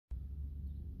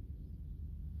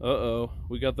Uh-oh,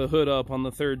 we got the hood up on the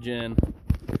third gen.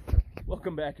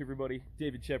 Welcome back, everybody.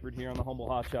 David Shepard here on the Humble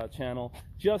Hotshot channel.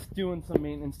 Just doing some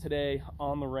maintenance today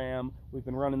on the Ram. We've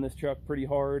been running this truck pretty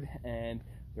hard, and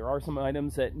there are some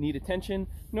items that need attention.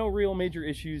 No real major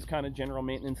issues, kind of general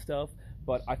maintenance stuff.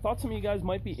 But I thought some of you guys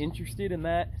might be interested in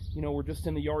that. You know, we're just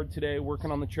in the yard today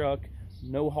working on the truck.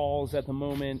 No hauls at the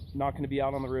moment. Not going to be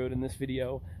out on the road in this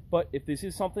video. But if this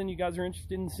is something you guys are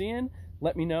interested in seeing,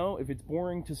 let me know. If it's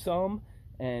boring to some,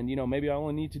 and you know, maybe I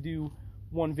only need to do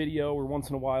one video or once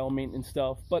in a while maintenance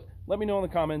stuff, but let me know in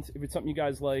the comments if it's something you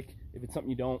guys like. If it's something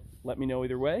you don't, let me know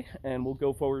either way, and we'll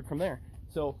go forward from there.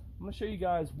 So I'm going to show you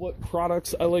guys what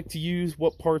products I like to use,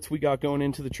 what parts we got going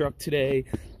into the truck today,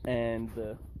 and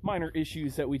the minor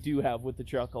issues that we do have with the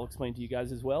truck I'll explain to you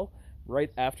guys as well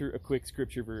right after a quick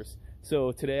scripture verse.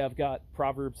 So today I've got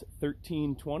Proverbs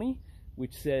 13:20,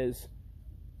 which says,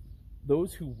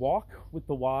 "Those who walk with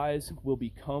the wise will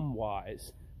become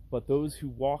wise, but those who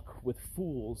walk with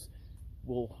fools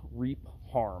will reap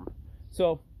harm."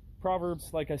 So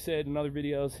Proverbs, like I said in other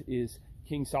videos, is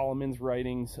King Solomon's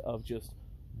writings of just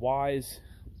wise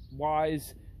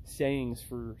sayings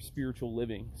for spiritual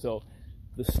living. So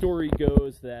the story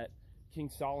goes that King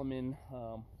Solomon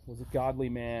was a godly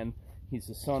man. He's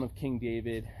the son of King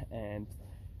David, and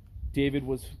David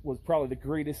was probably the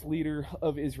greatest leader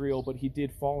of Israel, but he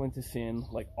did fall into sin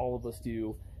like all of us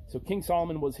do. So King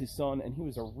Solomon was his son, and he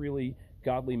was a really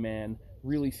godly man,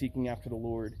 really seeking after the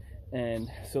Lord. And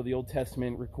so the Old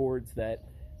Testament records that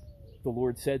the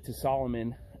Lord said to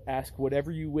Solomon, "Ask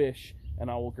whatever you wish, and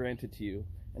I will grant it to you."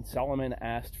 And Solomon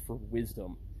asked for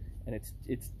wisdom. And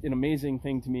it's an amazing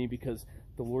thing to me, because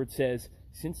the Lord says,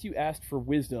 since you asked for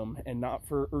wisdom and not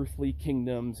for earthly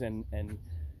kingdoms and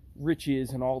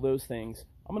riches and all those things,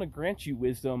 I'm going to grant you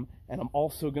wisdom, and I'm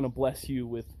also going to bless you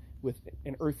with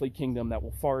an earthly kingdom that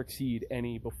will far exceed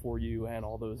any before you and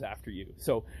all those after you.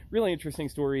 So really interesting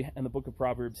story, and the book of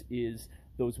Proverbs is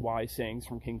those wise sayings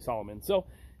from King Solomon. So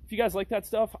if you guys like that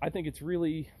stuff, I think it's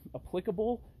really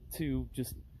applicable to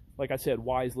just, like I said,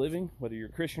 wise living, whether you're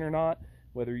a Christian or not,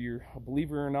 whether you're a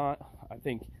believer or not. I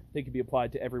think they could be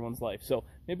applied to everyone's life. So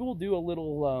maybe we'll do a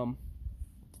little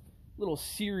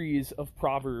series of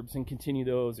Proverbs and continue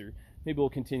those, or maybe we'll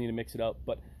continue to mix it up.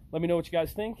 But let me know what you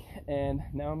guys think. And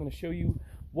now I'm going to show you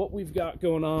what we've got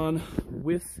going on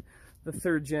with the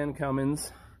third gen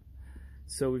Cummins.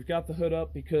 So we've got the hood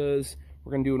up because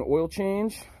we're going to do an oil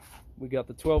change. We got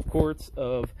the 12 quarts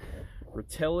of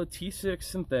Rotella T6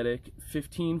 synthetic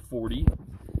 1540.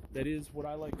 That is what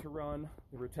I like to run,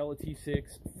 the Rotella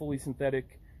T6 fully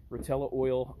synthetic Rotella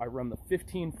oil. I run the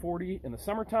 1540 in the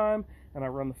summertime, and I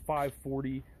run the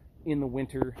 540 in the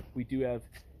winter. We do have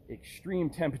extreme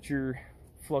temperature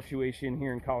fluctuation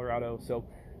here in Colorado, so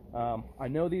I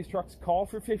know these trucks call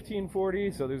for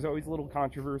 1540, so there's always a little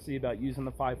controversy about using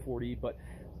the 540, but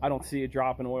I don't see a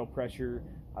drop in oil pressure.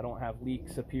 I don't have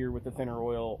leaks up here with the thinner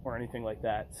oil or anything like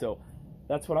that. So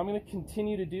that's what I'm going to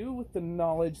continue to do with the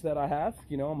knowledge that I have.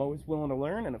 You know, I'm always willing to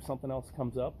learn, and if something else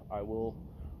comes up, I will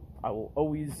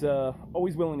always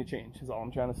willing to change, is all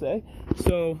I'm trying to say.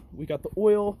 So we got the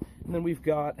oil, and then we've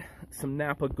got some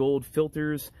Napa Gold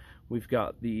filters. We've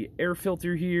got the air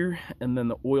filter here, and then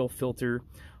the oil filter.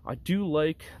 I do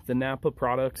like the Napa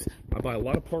products. I buy a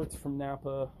lot of parts from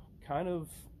Napa. Kind of,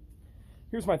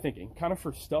 here's my thinking, kind of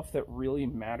for stuff that really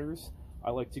matters,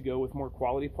 I like to go with more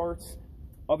quality parts.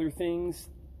 Other things,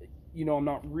 you know, I'm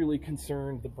not really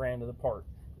concerned the brand of the part.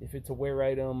 If it's a wear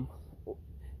item,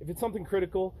 if it's something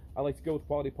critical, I like to go with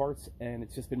quality parts, and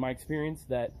it's just been my experience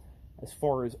that as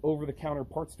far as over-the-counter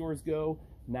part stores go,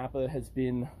 Napa has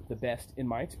been the best in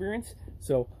my experience.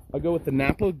 So I'll go with the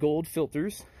Napa Gold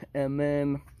filters, and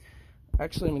then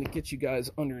actually I'm going to get you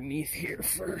guys underneath here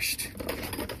first.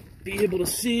 Be able to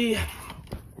see.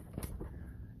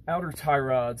 Outer tie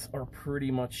rods are pretty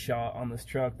much shot on this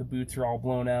truck. The boots are all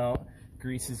blown out.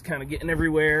 Grease is kind of getting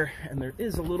everywhere, and there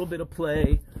is a little bit of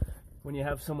play when you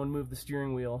have someone move the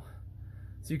steering wheel.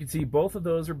 So you can see both of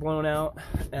those are blown out,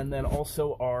 and then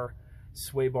also our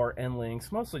sway bar end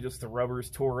links. Mostly just the rubber's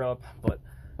tore up, but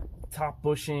top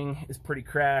bushing is pretty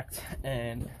cracked,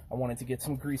 and I wanted to get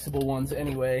some greasable ones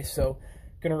anyway, so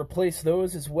gonna replace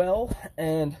those as well.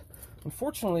 And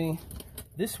unfortunately,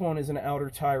 this one is an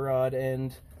outer tie rod,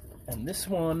 and this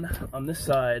one on this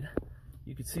side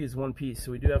you can see is one piece,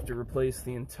 so we do have to replace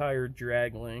the entire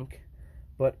drag link,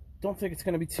 but don't think it's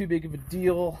going to be too big of a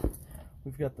deal.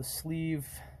 We've got the sleeve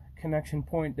connection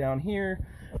point down here,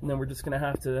 and then we're just going to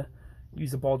have to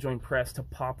use a ball joint press to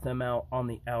pop them out on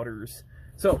the outers.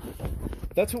 So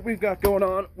that's what we've got going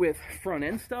on with front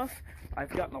end stuff. I've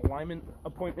got an alignment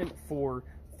appointment for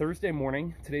Thursday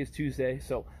morning. Today's Tuesday,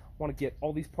 so want to get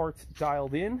all these parts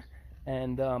dialed in.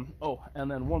 And oh, and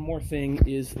then one more thing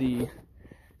is the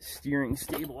steering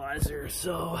stabilizer.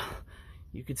 So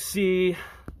you could see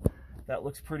that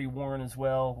looks pretty worn as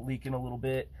well, leaking a little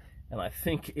bit, and I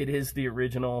think it is the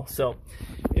original. So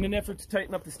in an effort to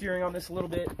tighten up the steering on this a little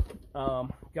bit,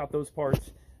 got those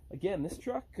parts. Again, this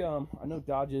truck, I know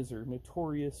Dodges are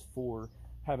notorious for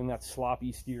having that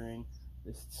sloppy steering,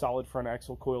 this solid front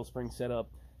axle coil spring setup,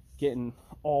 getting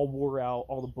all wore out,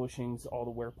 all the bushings, all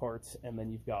the wear parts, and then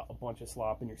you've got a bunch of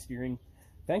slop in your steering.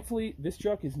 Thankfully, this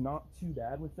truck is not too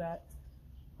bad with that.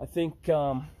 I think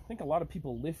a lot of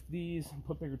people lift these and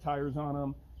put bigger tires on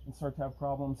them and start to have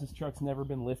problems. This truck's never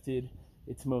been lifted.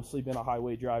 It's mostly been a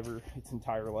highway driver its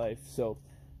entire life. So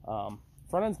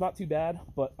front end's not too bad,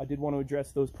 but I did want to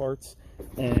address those parts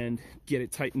and get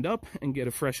it tightened up and get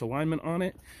a fresh alignment on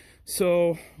it.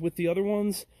 So with the other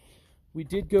ones, we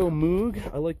did go Moog.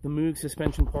 I like the Moog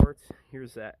suspension parts.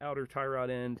 Here's that outer tie rod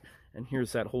end, and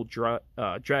here's that whole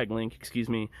drag link, excuse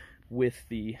me, with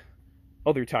the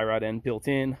other tie rod end built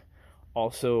in.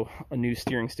 Also a new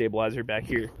steering stabilizer back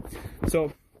here.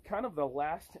 So kind of the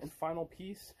last and final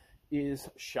piece is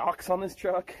shocks on this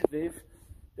truck. They've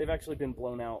actually been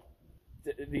blown out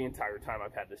the entire time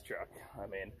I've had this truck. I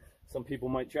mean, some people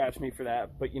might trash me for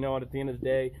that, but you know what, at the end of the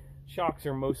day, shocks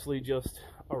are mostly just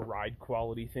a ride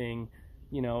quality thing.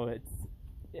 You know,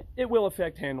 it will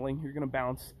affect handling. You're going to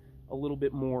bounce a little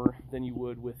bit more than you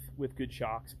would with good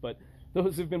shocks, but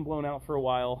those have been blown out for a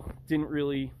while. Didn't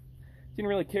really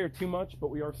care too much, but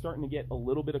we are starting to get a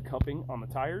little bit of cupping on the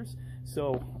tires,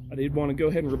 so I did want to go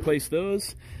ahead and replace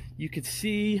those. You could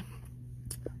see,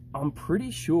 I'm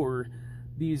pretty sure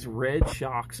these red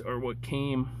shocks are what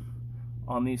came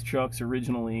on these trucks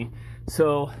originally.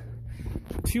 So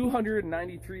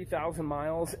 293,000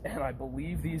 miles, and I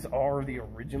believe these are the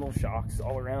original shocks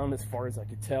all around as far as I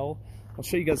could tell. I'll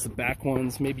show you guys the back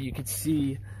ones. Maybe you could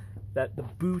see that the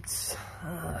boots,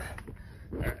 all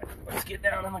right, let's get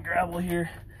down in the gravel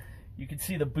here. You can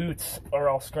see the boots are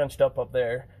all scrunched up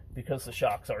there because the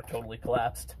shocks are totally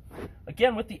collapsed.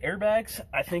 Again, with the airbags,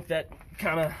 I think that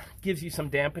kind of gives you some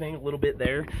dampening a little bit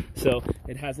there, so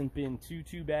it hasn't been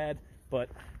too bad. But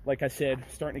like I said,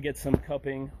 starting to get some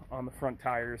cupping on the front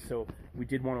tires, so we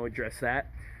did want to address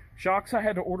that. Shocks I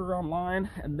had to order online,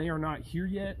 and they are not here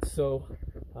yet, so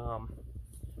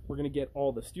we're going to get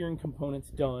all the steering components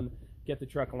done, get the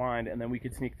truck aligned, and then we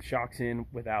could sneak the shocks in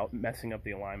without messing up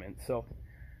the alignment. So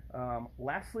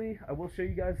lastly, I will show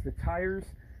you guys the tires.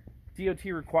 DOT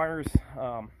requires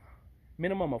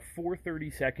minimum of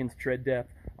 430 seconds tread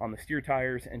depth on the steer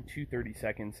tires and 230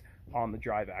 seconds on the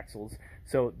drive axles.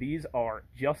 So these are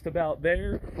just about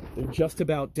there. They're just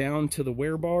about down to the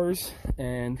wear bars,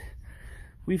 and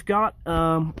we've got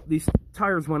these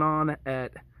tires went on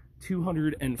at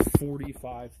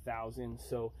 245,000,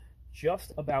 so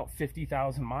just about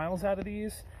 50,000 miles out of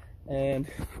these, and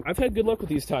I've had good luck with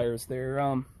these tires.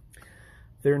 They're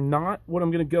not what I'm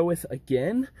going to go with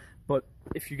again, but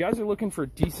if you guys are looking for a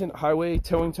decent highway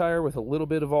towing tire with a little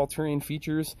bit of all-terrain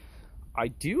features, I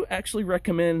do actually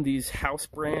recommend these house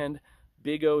brand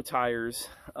Big O tires.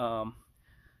 You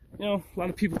know, a lot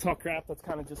of people talk crap. That's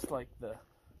kind of just like the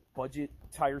budget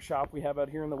tire shop we have out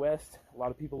here in the West. A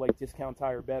lot of people like Discount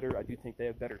Tire better. I do think they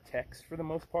have better techs for the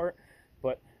most part,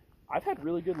 but I've had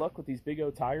really good luck with these Big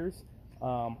O tires.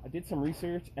 I did some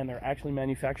research, and they're actually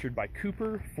manufactured by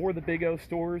Cooper for the Big O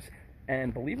stores,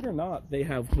 and believe it or not, they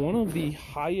have one of the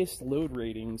highest load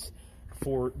ratings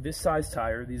for this size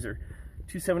tire. These are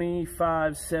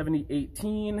 275, 70,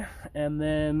 18, and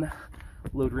then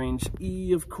load range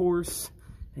E, of course,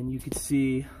 and you can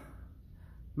see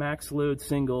max load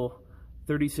single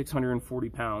 3,640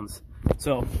 pounds.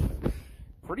 So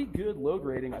pretty good load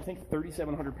rating. I think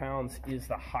 3,700 pounds is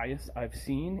the highest I've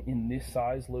seen in this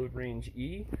size load range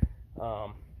E.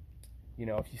 You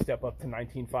know, if you step up to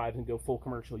 19.5 and go full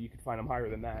commercial, you could find them higher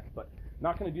than that, but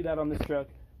not going to do that on this truck.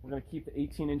 We're going to keep the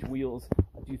 18-inch wheels.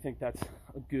 I do think that's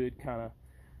a good kind of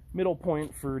middle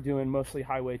point for doing mostly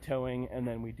highway towing, and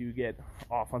then we do get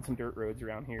off on some dirt roads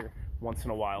around here once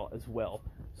in a while as well.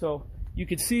 So you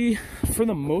can see, for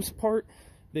the most part,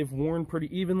 they've worn pretty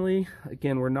evenly.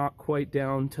 Again, we're not quite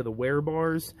down to the wear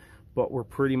bars, but we're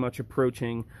pretty much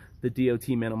approaching the DOT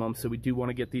minimum, so we do want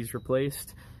to get these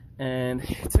replaced. And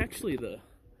it's actually the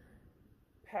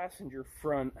passenger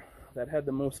front that had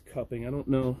the most cupping. I don't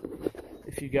know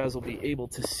if you guys will be able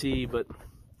to see, but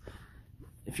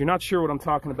if you're not sure what I'm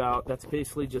talking about, that's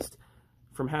basically just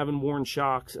from having worn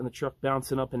shocks and the truck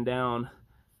bouncing up and down.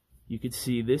 You could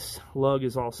see this lug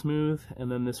is all smooth,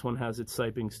 and then this one has its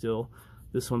siping still.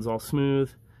 This one's all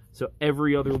smooth. So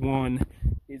every other one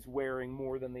is wearing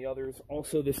more than the others.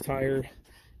 Also, this tire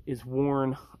is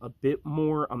worn a bit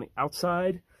more on the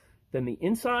outside than the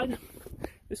inside.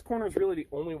 This corner is really the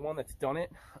only one that's done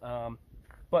it,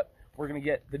 but we're going to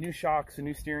get the new shocks, the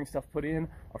new steering stuff put in,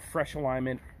 a fresh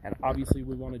alignment, and obviously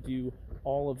we want to do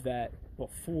all of that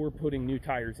before putting new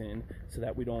tires in so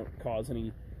that we don't cause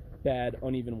any bad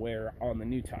uneven wear on the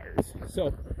new tires.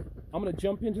 So I'm going to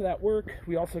jump into that work.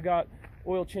 We also got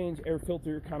oil change, air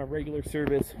filter, kind of regular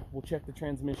service. We'll check the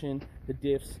transmission, the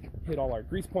diffs, hit all our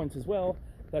grease points as well.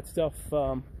 That's stuff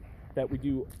that we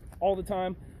do all the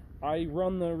time. I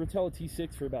run the Rotella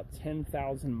T6 for about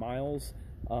 10,000 miles,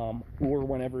 or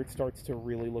whenever it starts to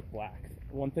really look black.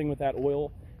 One thing with that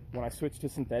oil, when I switch to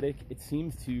synthetic, it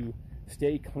seems to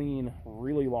stay clean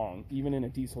really long. Even in a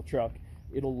diesel truck,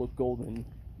 it'll look golden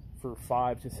for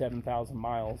 5,000 to 7,000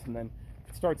 miles, and then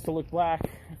if it starts to look black,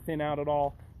 thin out at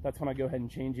all, that's when I go ahead and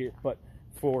change it. But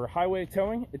for highway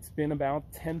towing, it's been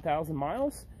about 10,000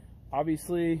 miles.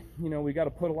 Obviously, you know, we got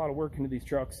to put a lot of work into these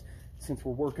trucks since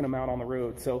we're working them out on the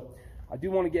road. So I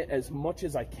do want to get as much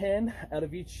as I can out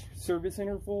of each service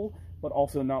interval, but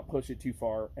also not push it too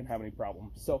far and have any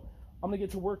problems. So I'm gonna get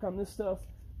to work on this stuff,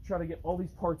 try to get all these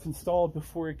parts installed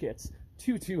before it gets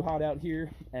too hot out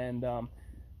here. And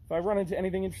if I run into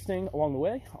anything interesting along the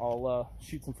way, I'll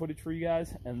shoot some footage for you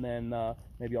guys, and then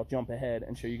maybe I'll jump ahead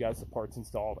and show you guys the parts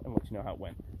installed and let you know how it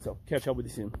went. So catch up with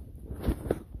you soon.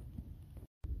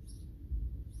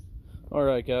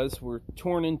 Alright guys, we're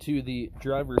torn into the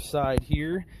driver's side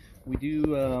here.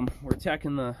 We're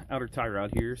attacking the outer tie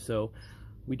rod here, so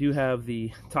we do have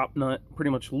the top nut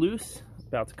pretty much loose,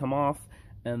 about to come off,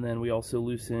 and then we also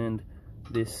loosened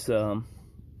this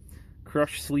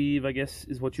crush sleeve, I guess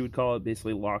is what you would call it.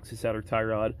 Basically locks this outer tie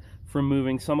rod from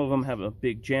moving. Some of them have a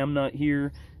big jam nut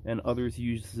here, and others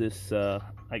use this,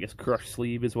 I guess crush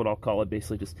sleeve is what I'll call it.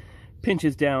 Basically just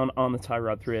pinches down on the tie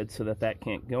rod thread so that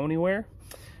can't go anywhere.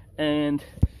 And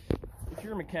if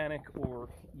you're a mechanic or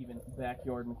even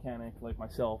backyard mechanic like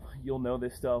myself, you'll know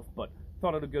this stuff, but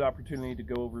thought it a good opportunity to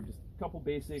go over just a couple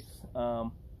basics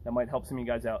that might help some of you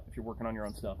guys out if you're working on your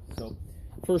own stuff. So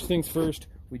first things first,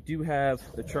 we do have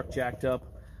the truck jacked up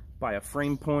by a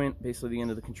frame point, basically the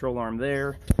end of the control arm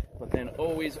there. But then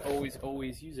always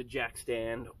use a jack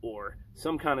stand or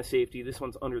some kind of safety. This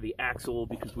one's under the axle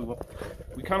because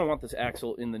we kind of want this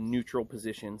axle in the neutral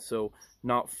position, so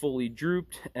not fully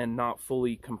drooped and not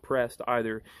fully compressed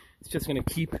either. It's just going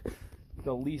to keep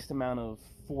the least amount of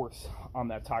force on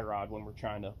that tie rod when we're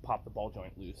trying to pop the ball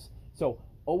joint loose. So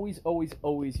always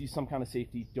use some kind of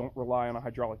safety. Don't rely on a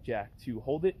hydraulic jack to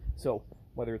hold it. So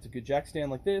whether it's a good jack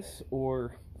stand like this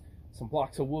or some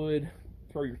blocks of wood,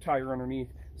 throw your tire underneath,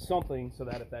 something so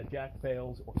that if that jack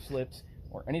fails or slips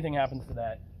or anything happens to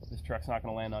that, this truck's not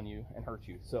going to land on you and hurt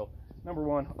you. So number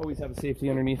one, always have a safety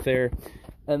underneath there.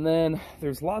 And then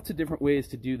there's lots of different ways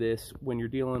to do this when you're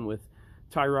dealing with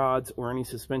tie rods or any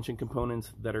suspension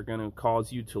components that are going to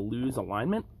cause you to lose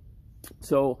alignment.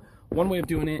 So one way of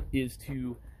doing it is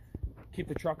to keep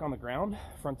the truck on the ground,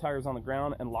 front tires on the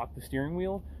ground, and lock the steering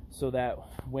wheel so that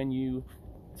when you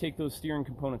take those steering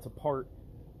components apart,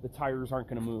 the tires aren't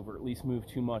going to move, or at least move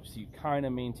too much, so you kind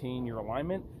of maintain your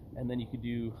alignment, and then you could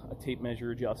do a tape measure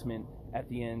adjustment at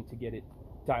the end to get it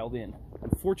dialed in.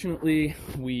 Unfortunately,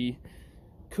 we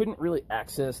couldn't really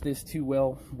access this too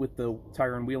well with the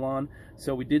tire and wheel on,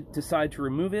 so we did decide to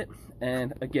remove it.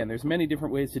 And again, there's many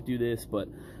different ways to do this, but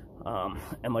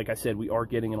and like I said, we are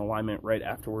getting an alignment right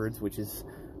afterwards, which is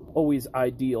always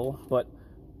ideal. But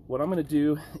what I'm going to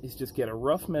do is just get a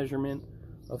rough measurement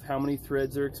of how many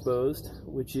threads are exposed,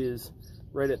 which is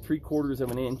right at 3/4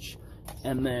 of an inch,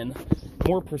 and then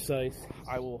more precise,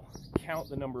 I will count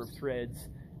the number of threads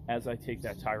as I take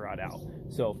that tie rod out.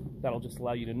 So that'll just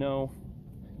allow you to know,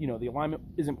 you know, the alignment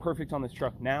isn't perfect on this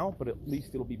truck now, but at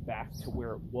least it'll be back to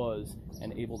where it was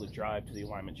and able to drive to the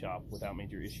alignment shop without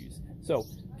major issues. So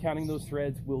counting those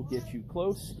threads will get you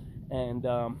close and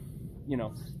you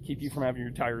know, keep you from having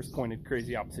your tires pointed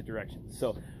crazy opposite directions.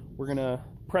 So we're gonna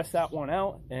press that one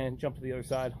out and jump to the other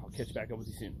side. I'll catch back up with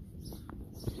you soon.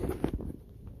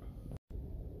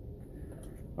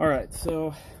 All right,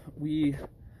 so we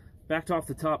backed off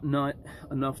the top nut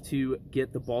enough to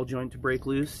get the ball joint to break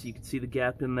loose. You can see the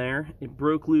gap in there. It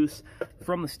broke loose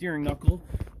from the steering knuckle,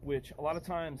 which a lot of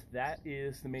times that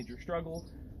is the major struggle.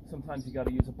 Sometimes you got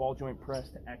to use a ball joint press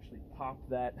to actually pop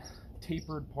that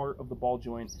tapered part of the ball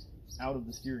joint out of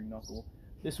the steering knuckle.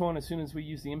 This one, as soon as we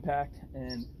used the impact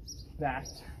and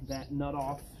backed that nut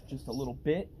off just a little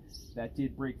bit, that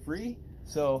did break free.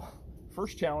 So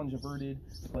first challenge averted,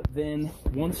 but then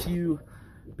once you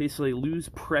basically lose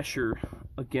pressure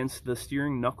against the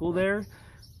steering knuckle there,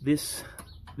 this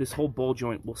this whole ball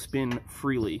joint will spin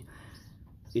freely.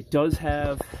 It does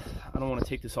have, I don't want to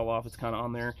take this all off, it's kind of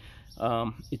on there.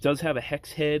 It does have a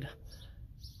hex head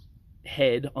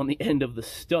on the end of the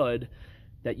stud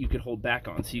that you could hold back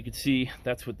on. So you could see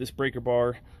that's what this breaker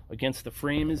bar against the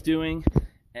frame is doing.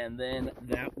 And then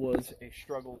that was a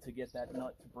struggle to get that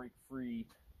nut to break free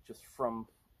just from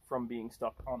being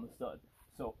stuck on the stud.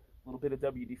 So a little bit of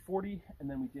WD-40, and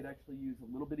then we did actually use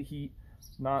a little bit of heat,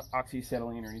 not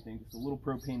oxyacetylene or anything, just a little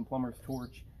propane plumber's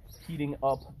torch, heating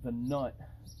up the nut,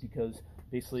 because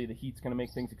basically the heat's going to make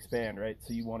things expand, right?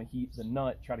 So you want to heat the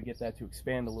nut, try to get that to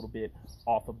expand a little bit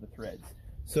off of the threads.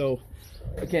 So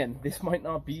again, this might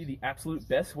not be the absolute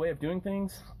best way of doing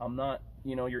things. I'm not,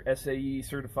 you know, your SAE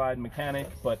certified mechanic,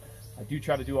 but I do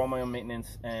try to do all my own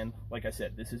maintenance, and like I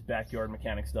said, this is backyard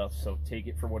mechanic stuff, so take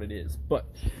it for what it is. But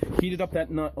heated up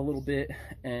that nut a little bit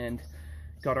and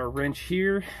got our wrench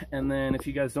here, and then if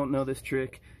you guys don't know this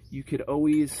trick, you could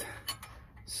always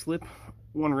slip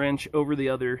one wrench over the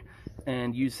other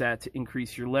and use that to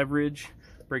increase your leverage.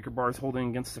 Breaker bar is holding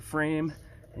against the frame,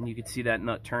 and you can see that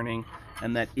nut turning,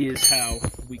 and that is how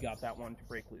we got that one to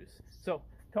break loose. So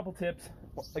couple tips.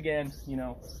 Again, you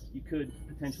know, you could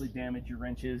potentially damage your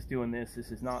wrenches doing this.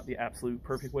 This is not the absolute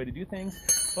perfect way to do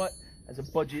things, but as a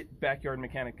budget backyard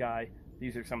mechanic guy,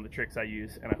 these are some of the tricks I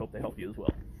use, and I hope they help you as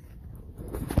well.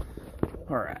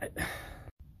 All right.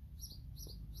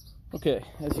 Okay,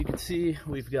 as you can see,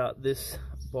 we've got this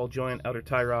ball joint outer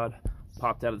tie rod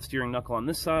popped out of the steering knuckle on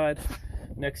this side.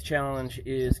 Next challenge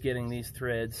is getting these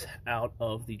threads out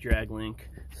of the drag link.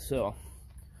 So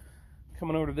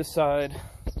coming over to this side,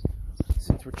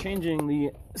 since we're changing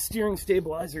the steering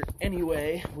stabilizer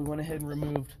anyway, we went ahead and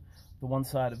removed the one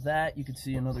side of that. You can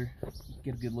see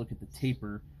get a good look at the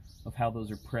taper of how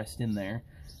those are pressed in there.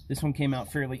 This one came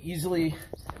out fairly easily.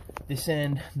 This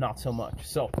end, not so much.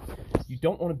 So you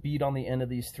don't want to beat on the end of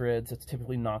these threads. That's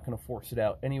typically not going to force it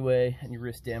out anyway, and you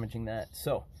risk damaging that.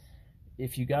 So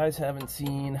if you guys haven't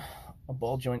seen a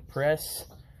ball joint press,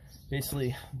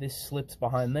 basically this slips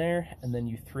behind there, and then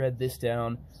you thread this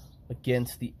down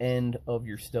against the end of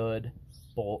your stud,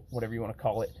 bolt, whatever you want to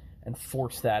call it, and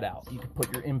force that out. You can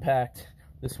put your impact,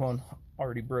 this one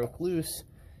already broke loose,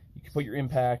 you can put your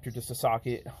impact or just a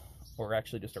socket, or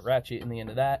actually just a ratchet in the end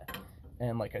of that,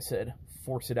 and like I said,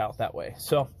 force it out that way.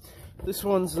 So this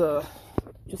one's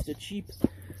just a cheap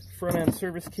front end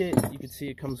service kit. You can see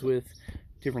it comes with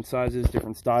different sizes,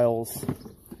 different styles.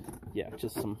 Yeah,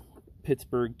 just some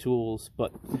Pittsburgh tools,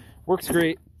 but works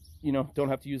great. You know, don't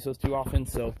have to use those too often.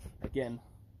 So again,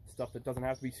 stuff that doesn't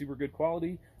have to be super good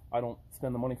quality, I don't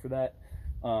spend the money for that.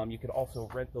 You could also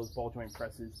rent those ball joint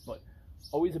presses, but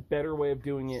always a better way of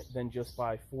doing it than just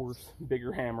by force,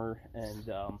 bigger hammer, and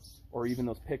or even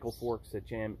those pickle forks that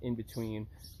jam in between.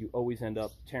 You always end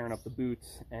up tearing up the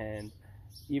boots, and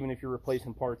even if you're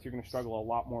replacing parts, you're going to struggle a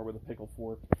lot more with a pickle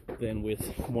fork than with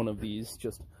one of these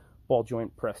just ball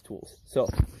joint press tools. So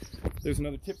there's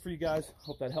another tip for you guys.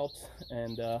 Hope that helps,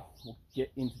 and we'll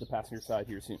get into the passenger side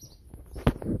here soon.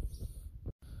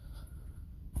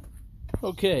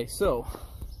 Okay, so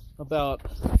about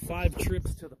 5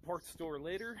 trips to the parts store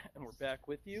later, and we're back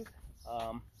with you.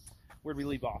 Where'd we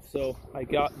leave off? So I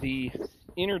got the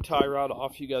inner tie rod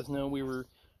off. You guys know we were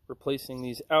replacing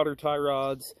these outer tie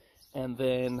rods, and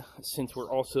then since we're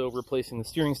also replacing the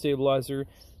steering stabilizer,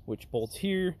 which bolts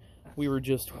here, we were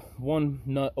just one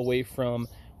nut away from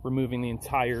removing the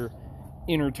entire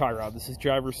inner tie rod. This is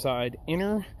driver's side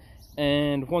inner,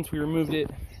 and once we removed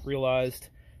it, realized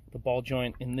the ball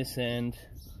joint in this end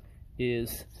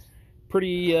is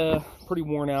pretty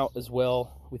worn out as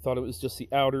well. We thought it was just the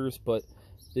outers, but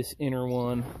this inner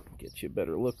one, get you a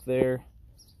better look there.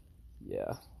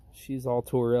 Yeah, she's all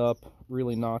tore up,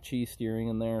 really notchy steering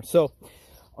in there. So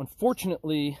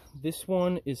unfortunately, this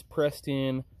one is pressed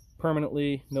in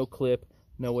permanently, no clip,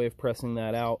 no way of pressing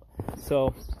that out.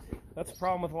 So that's a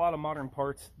problem with a lot of modern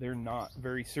parts. They're not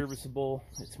very serviceable.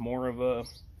 It's more of a,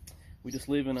 we just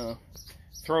live in a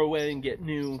throw away and get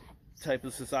new type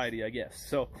of society, I guess.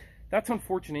 So that's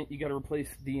unfortunate. You got to replace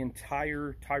the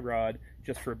entire tie rod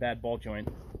just for a bad ball joint,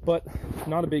 but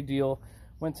not a big deal.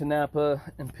 Went to Napa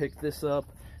and picked this up.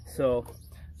 So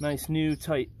nice new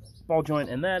tight ball joint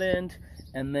in that end,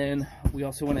 and then we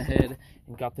also went ahead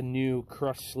and got the new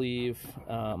crush sleeve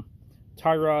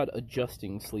tie rod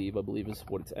adjusting sleeve, I believe is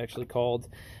what it's actually called.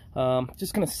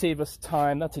 Just gonna save us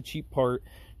time. That's a cheap part,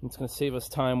 and it's gonna save us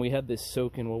time. We had this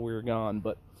soaking while we were gone,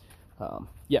 but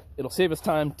yeah, it'll save us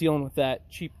time dealing with that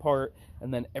cheap part,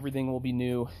 and then everything will be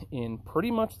new in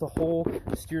pretty much the whole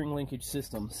steering linkage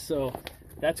system. So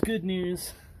that's good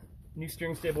news. New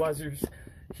steering stabilizers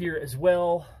here as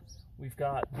well. We've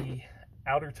got the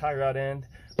outer tie rod end,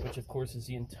 which of course is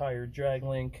the entire drag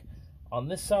link on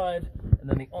this side. And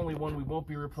then the only one we won't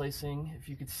be replacing, if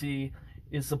you could see,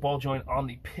 is the ball joint on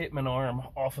the pitman arm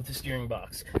off of the steering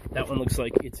box. That one looks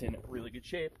like it's in really good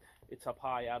shape. It's up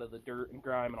high out of the dirt and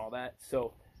grime and all that.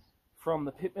 So from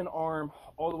the pitman arm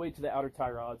all the way to the outer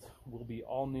tie rods will be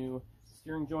all new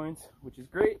steering joints, which is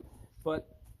great. But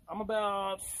I'm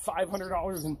about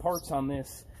 $500 in parts on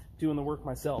this, doing the work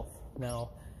myself.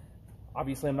 Now,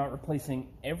 obviously I'm not replacing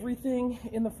everything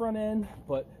in the front end,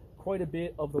 but quite a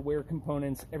bit of the wear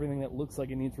components, everything that looks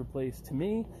like it needs replaced to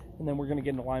me, and then we're going to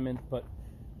get an alignment. But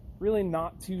really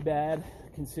not too bad,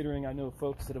 considering I know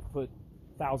folks that have put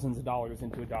thousands of dollars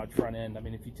into a Dodge front end. I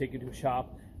mean, if you take it to a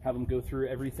shop, have them go through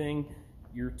everything,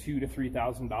 you're $2,000 to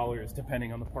 $3,000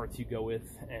 depending on the parts you go with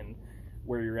and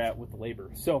where you're at with the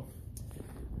labor. So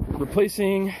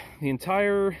replacing the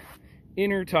entire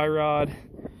inner tie rod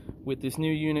with this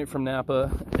new unit from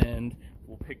Napa, and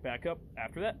we'll pick back up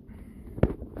after that.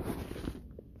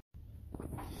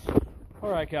 All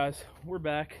right, guys, we're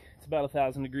back. It's about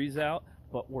 1,000 degrees out,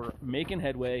 but we're making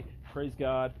headway. Praise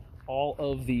God. All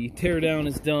of the teardown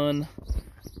is done.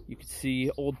 You can see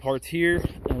old parts here,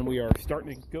 and we are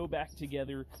starting to go back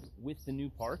together with the new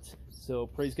parts. So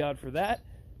praise God for that.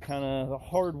 Kind of the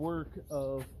hard work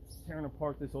of tearing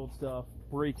apart this old stuff,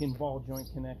 breaking ball joint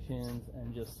connections,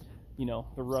 and just, you know,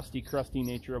 the rusty, crusty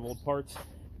nature of old parts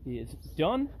is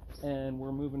done, and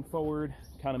we're moving forward.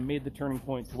 Kind of made the turning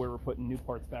point to where we're putting new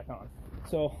parts back on.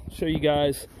 So I'll show you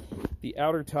guys the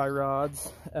outer tie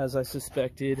rods, as I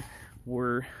suspected,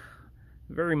 were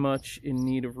very much in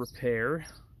need of repair.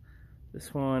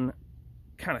 This one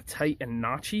kind of tight and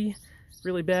notchy,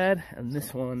 really bad, and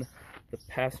this one, the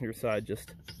passenger side,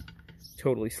 just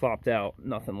totally slopped out,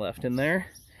 nothing left in there.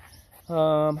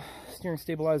 Steering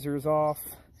stabilizer is off,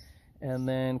 and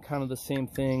then kind of the same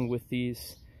thing with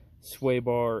these sway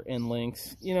bar end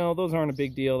links. You know, those aren't a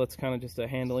big deal, that's kind of just a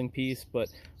handling piece, but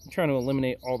I'm trying to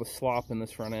eliminate all the slop in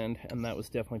this front end, and that was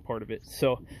definitely part of it.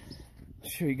 So I'll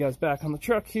show you guys back on the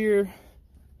truck here.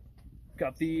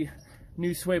 Got the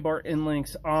new sway bar end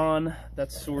links on.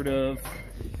 That's sort of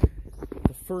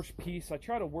the first piece. I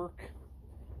try to work,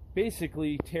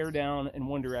 basically tear down in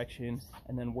one direction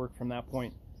and then work from that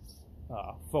point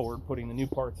forward, putting the new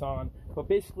parts on. But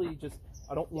basically, just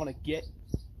I don't want to get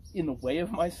in the way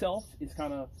of myself is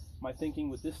kind of my thinking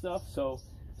with this stuff. So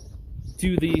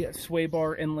do the sway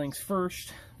bar end links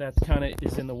first. That kind of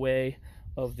is in the way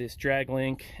of this drag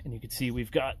link, and you can see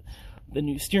we've got the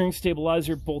new steering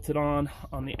stabilizer bolted on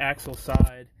the axle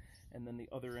side, and then the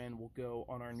other end will go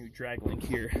on our new drag link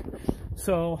here.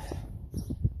 So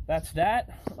that's that.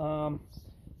 The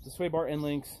sway bar end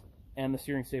links and the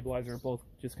steering stabilizer are both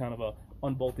just kind of a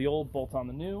unbolt the old, bolt on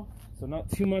the new. So not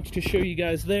too much to show you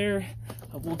guys there.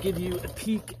 We'll give you a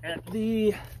peek at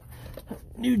the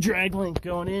new drag link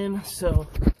going in. So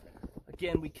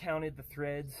again, we counted the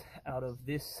threads out of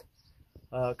this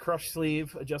crush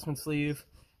sleeve, adjustment sleeve.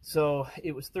 So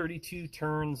it was 32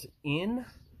 turns in.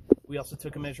 We also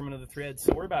took a measurement of the threads,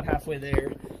 so we're about halfway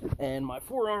there. And my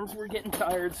forearms were getting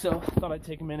tired, so I thought I'd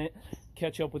take a minute,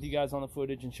 catch up with you guys on the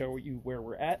footage and show you where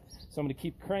we're at. So I'm going to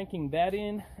keep cranking that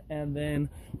in, and then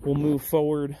we'll move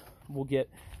forward. We'll get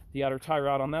the outer tie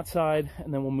rod on that side,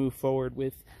 and then we'll move forward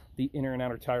with the inner and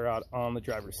outer tie rod on the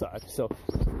driver's side. So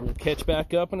we'll catch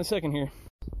back up in a second here.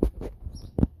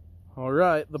 All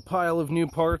right, the pile of new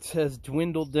parts has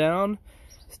dwindled down.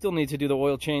 Still need to do the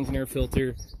oil change and air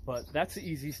filter, but that's the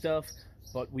easy stuff.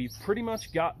 But we've pretty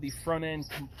much got the front end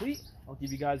complete. I'll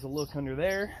give you guys a look under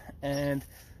there, and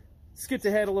skipped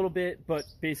ahead a little bit, but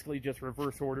basically just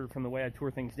reverse order from the way I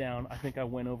tore things down. I think I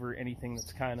went over anything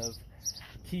that's kind of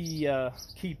key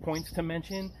points to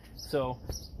mention. So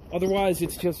otherwise,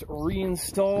 it's just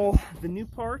reinstall the new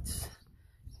parts.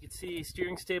 You can see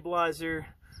steering stabilizer,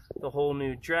 the whole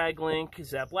new drag link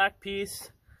is that black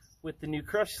piece with the new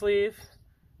crush sleeve,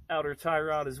 outer tie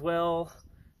rod as well,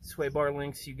 sway bar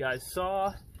links you guys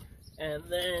saw, and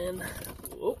then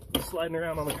sliding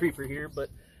around on the creeper here, but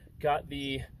got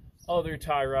the other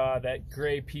tie rod, that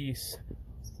gray piece,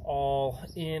 all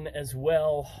in as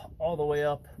well, all the way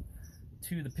up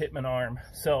to the pitman arm.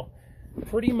 So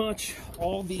pretty much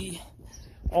all the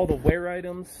wear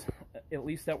items, at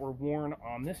least that were worn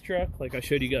on this truck, like I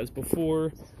showed you guys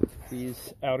before,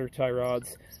 these outer tie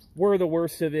rods were the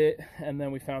worst of it, and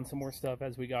then we found some more stuff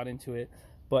as we got into it.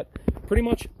 But pretty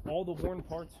much all the worn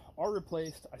parts are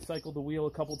replaced. I cycled the wheel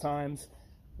a couple times,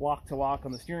 lock to lock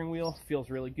on the steering wheel. Feels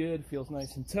really good, feels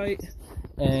nice and tight.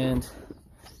 And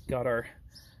got our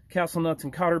castle nuts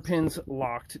and cotter pins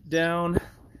locked down.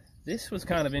 this was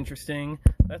kind of interesting.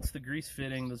 That's the grease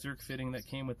fitting, the Zerk fitting that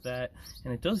came with that,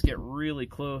 and it does get really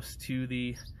close to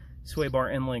the sway bar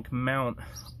end link mount,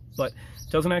 but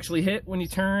it doesn't actually hit when you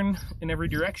turn in every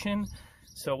direction.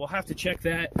 So we'll have to check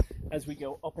that as we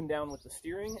go up and down with the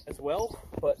steering as well.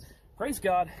 But praise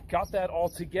God, got that all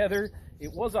together.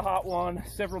 It was a hot one,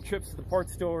 several trips to the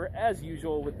parts store as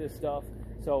usual with this stuff.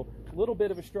 So a little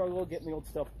bit of a struggle getting the old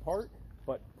stuff apart,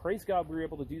 but praise God we were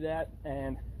able to do that.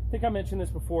 And I think I mentioned this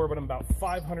before, but I'm about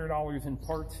 $500 in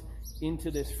parts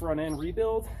into this front end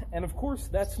rebuild. And of course,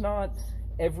 that's not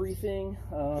everything.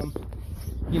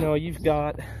 You know, you've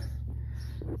got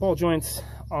ball joints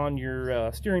on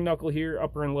your steering knuckle here,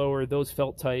 upper and lower. Those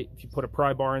felt tight. If you put a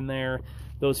pry bar in there,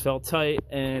 those felt tight.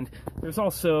 And there's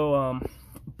also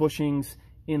bushings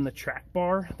in the track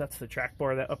bar. That's the track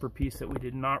bar, that upper piece that we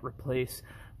did not replace.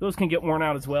 Those can get worn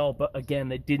out as well, but again,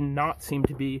 they did not seem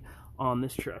to be on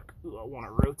this truck. Ooh, I want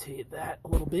to rotate that a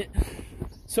little bit.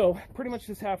 So pretty much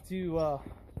just have to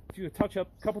do a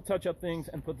couple touch-up things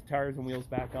and put the tires and wheels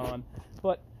back on.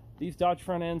 But these Dodge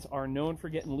front ends are known for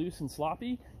getting loose and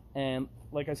sloppy, and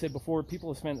like I said before,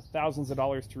 people have spent thousands of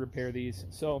dollars to repair these.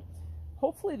 So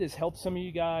hopefully this helps some of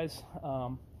you guys.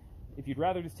 If you'd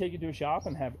rather just take it to a shop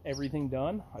and have everything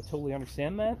done, I totally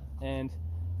understand that. And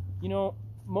you know,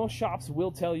 most shops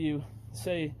will tell you,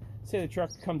 say the truck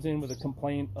comes in with a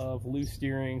complaint of loose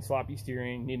steering, sloppy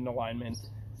steering, needing alignment,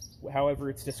 however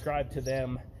it's described to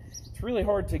them, it's really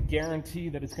hard to guarantee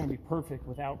that it's going to be perfect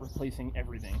without replacing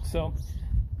everything. So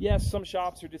yes, some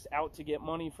shops are just out to get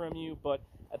money from you, but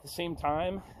at the same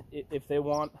time, if they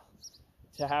want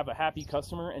to have a happy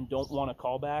customer and don't want a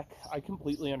callback, I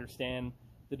completely understand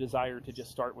the desire to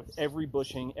just start with every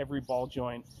bushing, every ball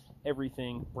joint,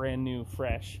 everything brand new,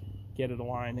 fresh, get it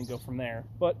aligned and go from there.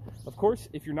 But of course,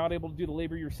 if you're not able to do the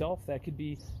labor yourself, that could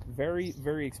be very,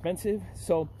 very expensive.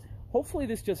 So hopefully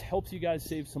this just helps you guys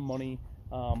save some money.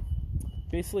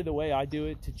 Basically the way I do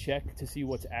it to check to see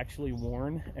what's actually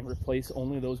worn and replace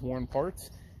only those worn parts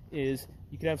is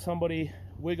you could have somebody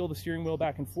wiggle the steering wheel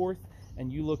back and forth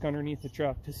and you look underneath the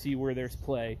truck to see where there's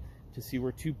play, to see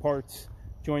where two parts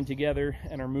join together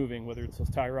and are moving, whether it's those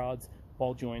tie rods,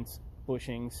 ball joints,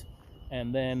 bushings,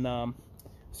 and then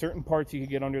certain parts you could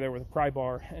get under there with a pry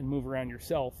bar and move around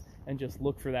yourself and just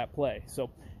look for that play. So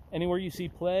anywhere you see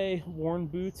play, worn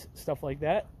boots, stuff like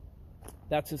that,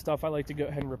 that's the stuff I like to go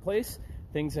ahead and replace.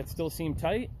 Things that still seem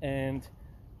tight and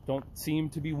don't seem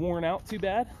to be worn out too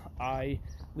bad, I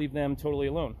leave them totally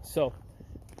alone. So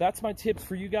that's my tips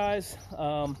for you guys.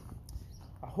 I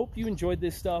hope you enjoyed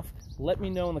this stuff. Let me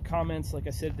know in the comments, like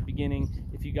I said at the beginning,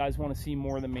 if you guys want to see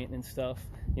more of the maintenance stuff.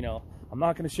 You know, I'm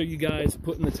not going to show you guys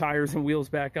putting the tires and wheels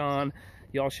back on.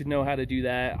 Y'all should know how to do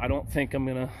that. I don't think I'm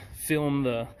going to film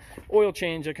the oil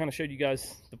change. I kind of showed you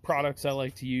guys the products I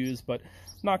like to use, but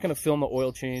I'm not going to film the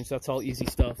oil change. That's all easy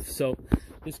stuff. So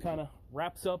this kind of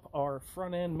wraps up our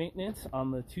front end maintenance on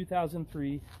the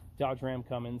 2003 Dodge Ram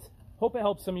Cummins. Hope it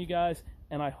helps some of you guys,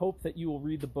 and I hope that you will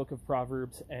read the book of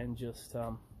Proverbs and just,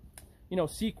 you know,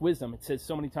 seek wisdom. It says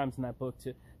so many times in that book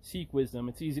to seek wisdom.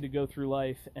 It's easy to go through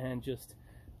life and just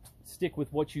stick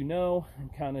with what you know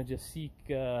and kind of just seek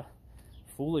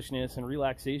foolishness and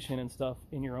relaxation and stuff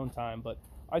in your own time. But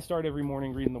I start every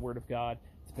morning reading the Word of God.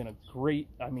 It's been a great,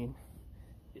 I mean,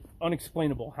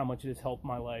 unexplainable how much it has helped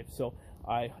my life. So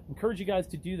I encourage you guys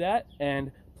to do that,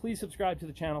 and please subscribe to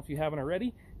the channel if you haven't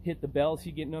already. Hit the bell so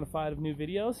you get notified of new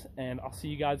videos, and I'll see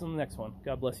you guys on the next one.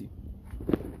 God bless you.